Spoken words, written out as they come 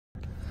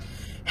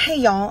Hey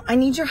y'all, I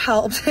need your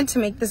help to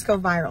make this go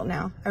viral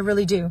now. I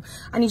really do.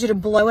 I need you to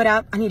blow it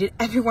up. I need it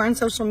everywhere on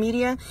social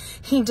media.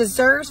 He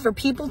deserves for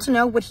people to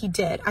know what he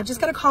did. I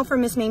just got a call from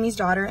Miss Mamie's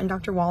daughter and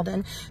Dr.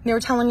 Walden. They were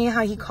telling me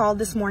how he called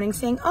this morning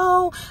saying,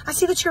 oh, I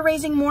see that you're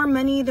raising more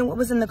money than what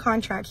was in the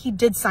contract. He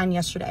did sign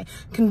yesterday.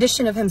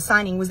 Condition of him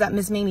signing was that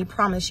Miss Mamie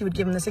promised she would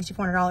give him the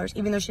 $6,400,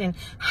 even though she didn't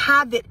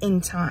have it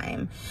in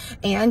time.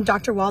 And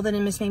Dr. Walden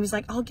and Miss Mamie's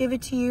like, I'll give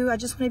it to you. I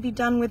just want to be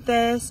done with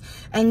this.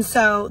 And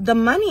so the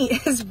money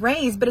is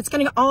raised, but it's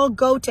going to all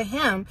go to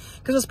him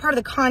because it was part of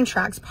the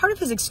contracts, part of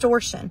his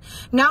extortion.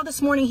 Now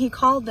this morning he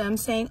called them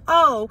saying,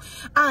 oh,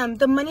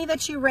 the money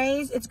that you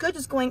raised, it's good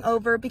just going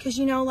over because,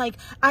 you know, like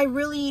I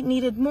really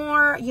needed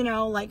more, you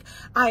know, like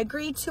I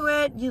agreed to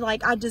it.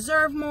 I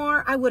deserve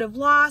more. I would have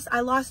lost.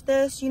 I lost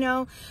this, you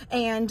know,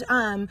 and,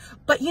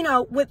 but you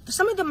know, with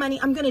some of the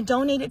money, I'm going to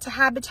donate it to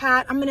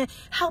Habitat. I'm going to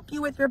help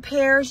you with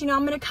repairs. You know,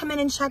 I'm going to come in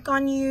and check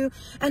on you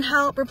and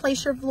help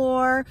replace your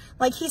floor.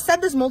 Like he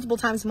said this multiple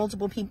times to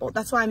multiple people.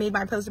 That's why I made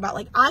my post about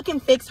like, I can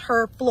fix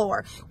her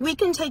floor. We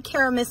can take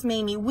care of Miss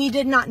Mamie. We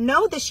did not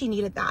know that she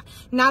needed that.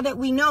 Now that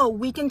we know,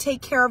 we can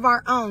take care of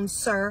our own,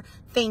 sir.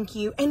 Thank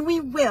you. And we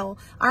will.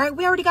 All right.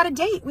 We already got a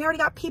date. We already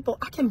got people.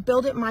 I can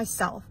build it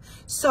myself.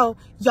 So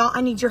y'all,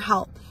 I need your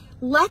help.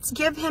 Let's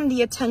give him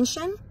the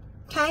attention.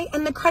 Okay,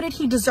 and the credit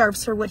he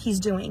deserves for what he's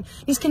doing.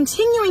 He's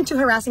continuing to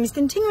harass them. He's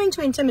continuing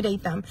to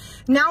intimidate them.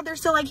 Now they're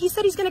still like, he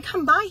said he's going to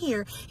come by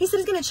here. He said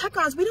he's going to check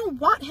on us. We don't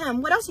want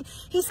him. What else?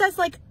 He says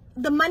like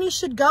the money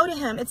should go to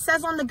him. It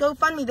says on the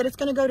GoFundMe that it's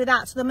going to go to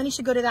that. So the money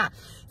should go to that.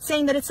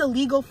 Saying that it's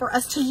illegal for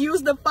us to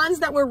use the funds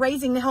that we're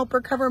raising to help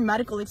recover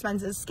medical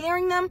expenses.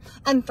 Scaring them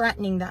and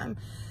threatening them.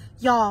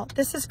 Y'all,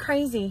 this is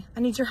crazy. I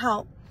need your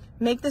help.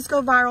 Make this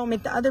go viral,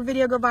 make the other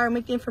video go viral,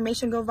 make the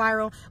information go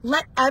viral.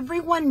 Let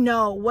everyone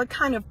know what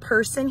kind of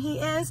person he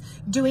is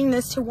doing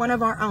this to one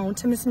of our own,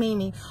 to Miss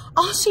Mamie.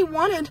 All she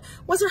wanted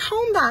was her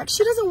home back.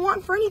 She doesn't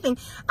want for anything.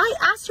 I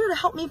asked her to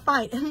help me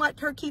fight and let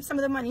her keep some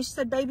of the money. She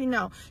said, baby,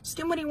 no, just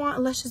give him what he wants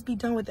and let's just be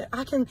done with it.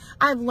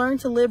 I've learned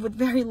to live with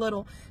very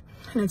little.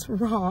 And it's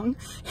wrong.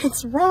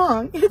 It's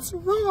wrong. It's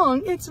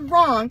wrong. It's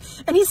wrong.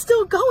 And he's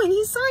still going.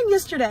 He signed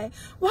yesterday.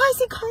 Why is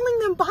he calling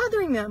them,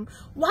 bothering them?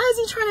 Why is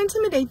he trying to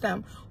intimidate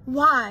them?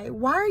 Why?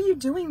 Why are you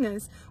doing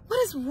this? What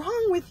is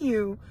wrong with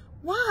you?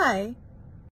 Why?